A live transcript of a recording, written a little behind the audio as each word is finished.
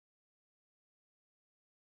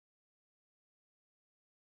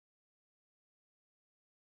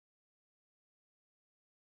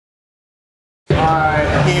are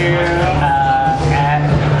here at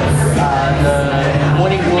the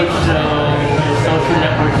Morning Wood Show social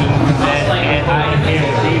networking event, and I am here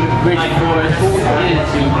with David Bridgeforth, who is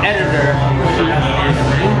the editor to his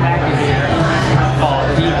new magazine called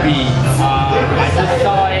DB. I just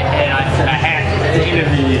saw it and I said I had to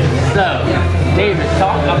interview you. So, David,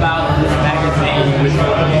 talk about this magazine with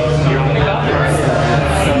your only cover.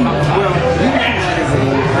 Well, this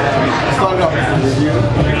magazine started off as a review.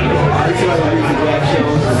 I used to like reviews of black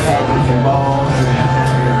shows and pageants and balls and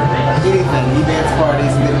anything, events, parties,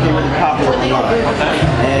 and they became really popular online.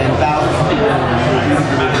 And thousands of people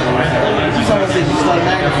someone said, you start a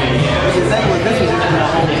magazine. But the thing was, this was just in my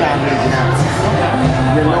hometown of Indianapolis.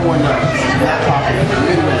 That no one knows. Not popular.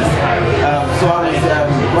 Midwest. So I was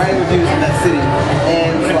writing reviews in that city.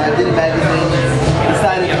 And so I did a magazine,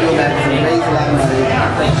 decided to do a magazine, raised a lot of money,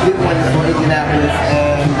 did one for Indianapolis,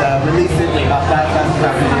 and released it about 5,000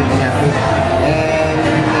 copies in Indianapolis. And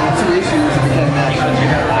in 2 issues, it became national.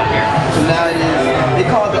 So now it is, they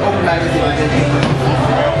call it the Open Magazine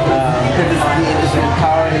because it's the industry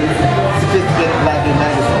empowering sophisticated black gay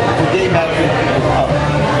magazine. The gay magazine for the public.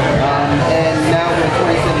 And now we're in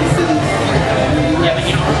 27 cities. Yeah.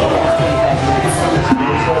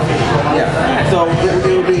 So it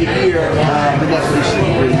will be a year, the next issue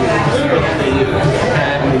will be a year.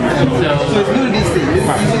 So it's new to DC.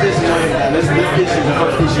 This issue, the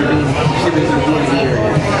first issue being shipping to the DC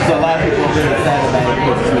area. So a lot of people are really excited about it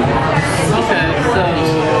because it's new. Okay, so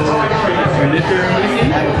you're this year in DC?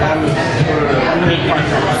 I'm in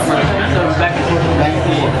part-time. So back and forth.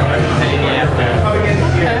 Yeah. Okay,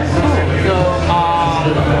 cool. So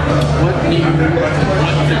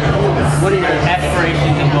what are your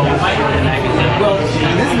aspirations and goals for the magazine? Well,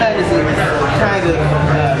 this magazine is kind of,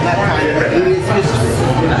 not kind of, it is history.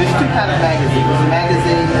 There's 2 kinds of magazines. There's a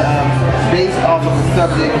magazine based off of a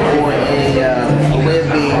subject or a way of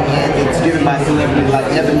being, and it's driven by celebrities like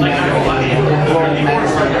Ebony Magazine, Florence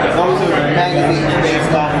Magazine. Those are magazines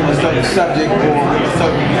based off of a certain subject or a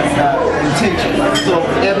certain intention. So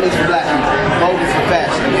Ebony's for black people, Vogue is for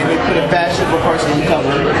fashion, and they put a fashionable person on the cover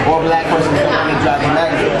or a black person on the driving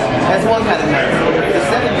magazine. That's one kind of magazine. The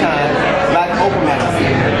second kind, like Open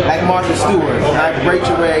Magazine, like Martha Stewart, like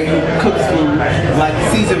Rachel Ray, who cooks food, like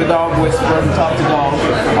Caesar the dog whisperer, who talks to dogs.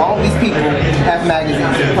 All these people have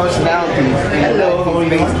magazines and personalities, and magazines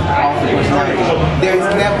based off of personality. There is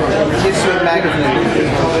never in the history of magazines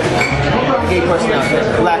a personality,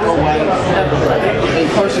 black or white, never a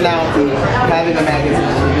personality having a magazine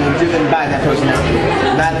and being driven by that personality,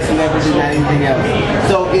 not a celebrity, not anything else.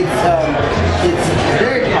 So it's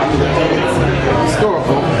very popular. It's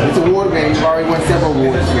historical. It's award-winning. We've already won several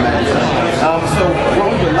awards for the magazine. So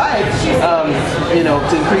what we would like,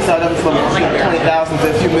 to increase our numbers from 20,000 to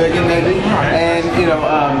a few million maybe, and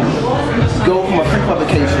go from a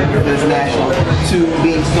pre-publication that's national to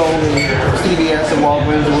being sold in CVS and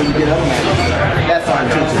Walgreens or where you get other magazines. That's our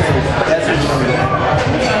intention. So that's what we're going to do.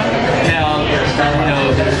 Now, there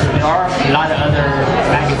are a lot of other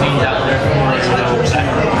magazines out there for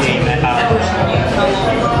game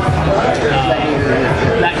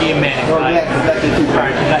black gay men, right? Black gay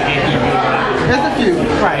people. There's a few.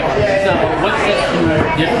 Right. So what sets you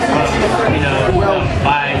different from,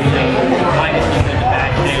 by, minus the fact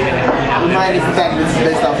that, minus the fact that this is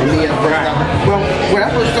based off of me and first off. Well, when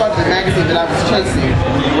I first started the magazine that I was chasing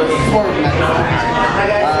was Swerve Magazine.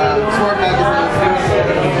 Swerve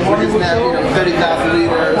Magazine is now 30,000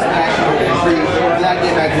 readers, national, free, black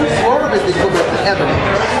gay magazine. Swerve is the equivalent of Evidence.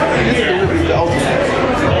 This is the ultimate.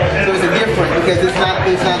 So it's a different because it's not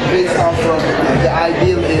based off of the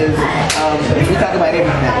ideal is we talk about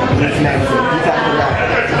everything in this magazine. We talk about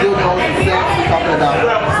dildos and sex, we talk about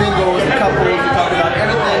singles and couples, we talk about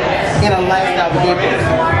everything in a lifestyle of gay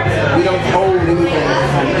person. We don't hold anything,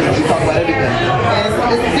 we talk about everything. And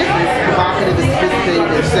it's different, it's provocative, it's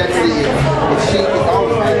sophisticated, it's sexy, it's chic, it's all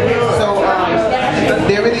of that. So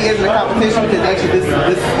there really isn't a competition because actually this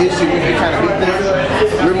issue we've been trying to beat this.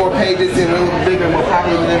 We're more pages and we're a little bigger and more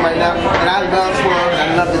popular than them right now. And I love Swerve,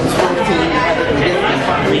 and I love the Swerve team, I love the against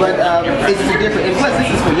them. But it's just different, and plus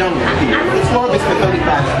this is for younger people. Swerve is for 35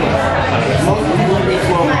 plus. Most people read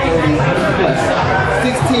Swerve are 30 plus.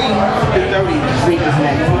 16 to 30 read this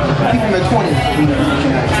magazine. People in their 20s read this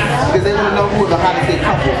magazine. Because they want to know who are the hottest gay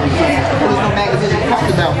couples. There's no magazine that talks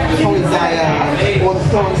about Tony Zion or the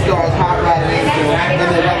Throwing Stars, Hot Rod and Angel, and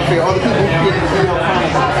then all the people who get the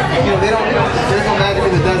there's no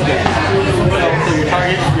magazine that does that. So your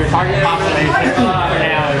target population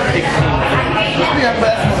now is 16. Yeah,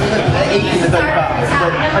 but 18 to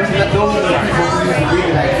 35. But those are the people who use the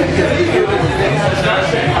reading magazine because they do it.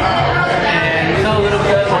 And a little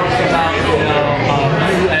bit about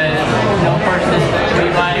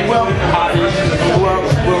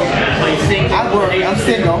I'm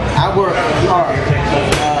single. I work hard.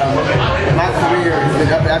 My career has been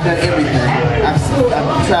up. I've done everything. I've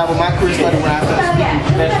traveled. My career started when I started speaking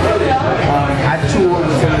professionally. I toured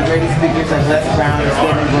with some of the greatest speakers like Les Brown and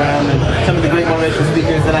Stephen Graham and some of the great motivational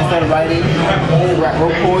speakers. Then I started writing.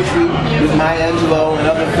 Wrote poetry with Maya Angelou and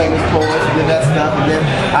other famous poets. Did that stuff, and then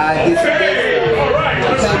I did some big stuff.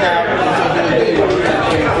 Came out and started doing video work,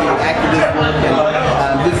 activist work,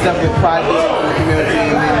 and did stuff with projects in the community,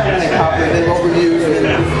 and then popular, and then wrote reviews. And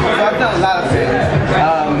then, so I've done a lot of things.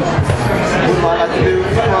 What do I like to do?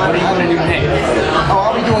 What are you going to do next? Oh,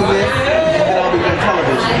 I'll be doing this, and then I'll be doing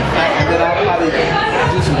television, and then I'll probably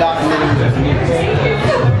do some documentaries and movies.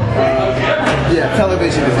 Yeah,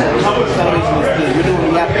 television is good. Television is good.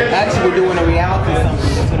 We're doing a reality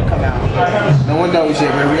something that's going to come out. No one knows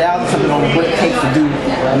yet, but a reality something on what it takes to do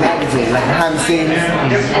a magazine, like behind the scenes,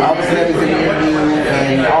 all the celebrities in the interview,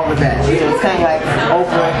 and all of that. So it's kind of like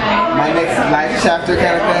Oprah, my next life chapter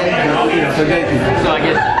kind of thing, for gay people. So I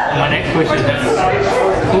guess my next question is,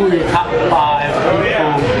 who are your top 5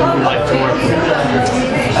 people who would like to work with?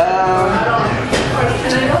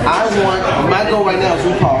 My goal right now is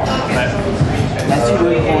RuPaul. That's who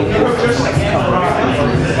we're going for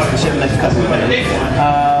the next couple of years.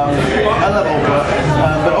 I love Oprah,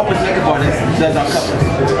 but Oprah's makeup artist does our covers.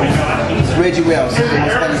 Reggie Wells, the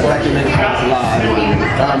most famous black makeup artist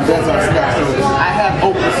alive, does our stuff. So I have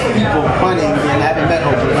Oprah's people running, and I haven't met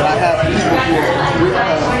Oprah, but I have people who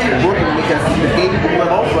are working because the gay people who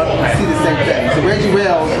love Oprah see the same thing. So Reggie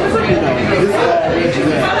Wells, this is all Reggie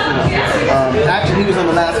Wells. Actually, he was on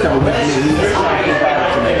the last cover with me.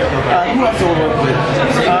 Who else do I work with?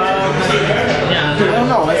 I don't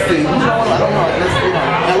know. Let's see. I don't know. Let's see.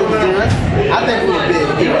 I think we're big.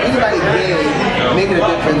 Anybody gay making a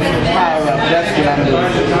difference higher up, that's what I'm doing.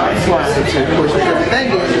 That's why I'm to push. Because the thing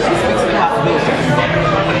is, it speaks to the possibility.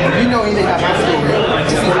 If you know anything about my story,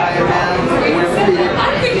 you see where I am now, where I'm created,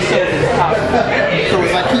 it shows it's possible. So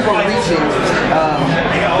as I keep on reaching,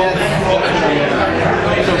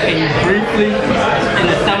 So can you briefly, in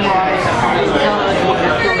the summarize, tell us what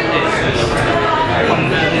your story is? From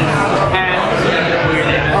the past to where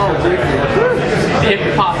now? Oh, briefly.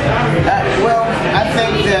 If possible. Well, I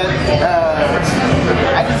think that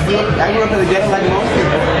I grew up in the ghetto like most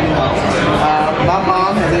people. My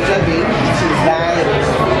mom has HIV. She was dying.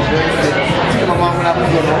 Took my mom when I was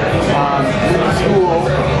little. Went to school,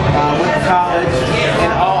 went to college,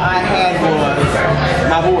 and all I had was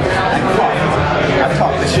my voice. I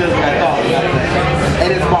talked the shit that I thought. And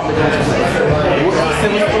it's brought me to this place.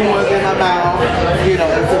 Silver spoon was in my mouth, and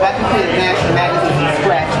so if I can create a national magazine from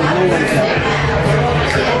scratch with no one else,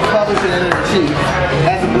 publish it editor-in-chief,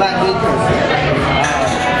 as a black gay person,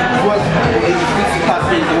 what is the speaks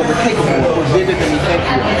possibilities of what we're capable of, was bigger than we think we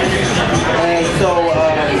are. And so,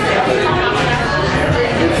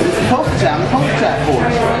 it's a poster child. I'm a poster child for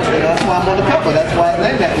it. That's why I'm on the cover. That's why I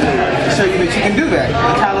named that to show you that you can do that.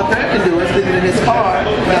 And Tyler Perry can do it, living in his car,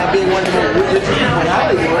 without being one of the richest people in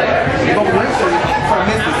Hollywood. Oprah Winfrey from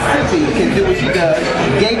Mississippi can do what she does.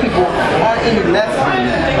 Gay people aren't any less than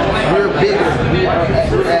that. We're bigger.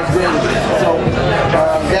 We're as great. So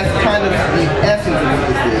that's kind of the essence of what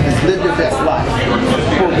this is. It's live your best life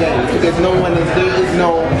for gays. Because there is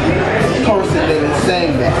no person that is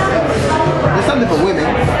saying that. There's something for women.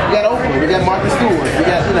 We got Oprah. We got Martha Stewart. We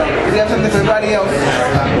got something for everybody else.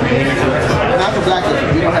 Not for black people.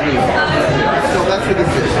 We don't have any. So that's what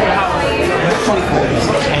this is. 24.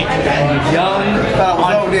 Young, Thought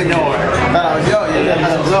I was old, didn't you? Thought I was young. Yeah,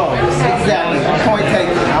 I was old. Exactly. Point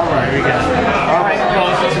taken. All right. Here we go. All right,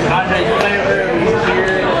 folks. Andre Flavor here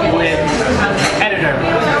with editor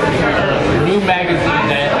of a new magazine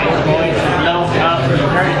that is going to blow up. You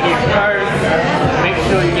heard it here first. Make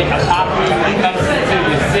sure you get a copy. It comes to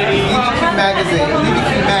the city. DBQ Magazine.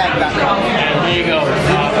 DBQmag.com. And here you go.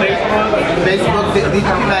 Facebook,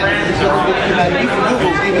 DBQ Magazine. You can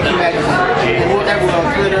Google DBQ Magazine. And we're everywhere on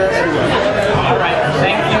Twitter, everywhere. All right.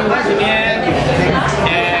 Thank you.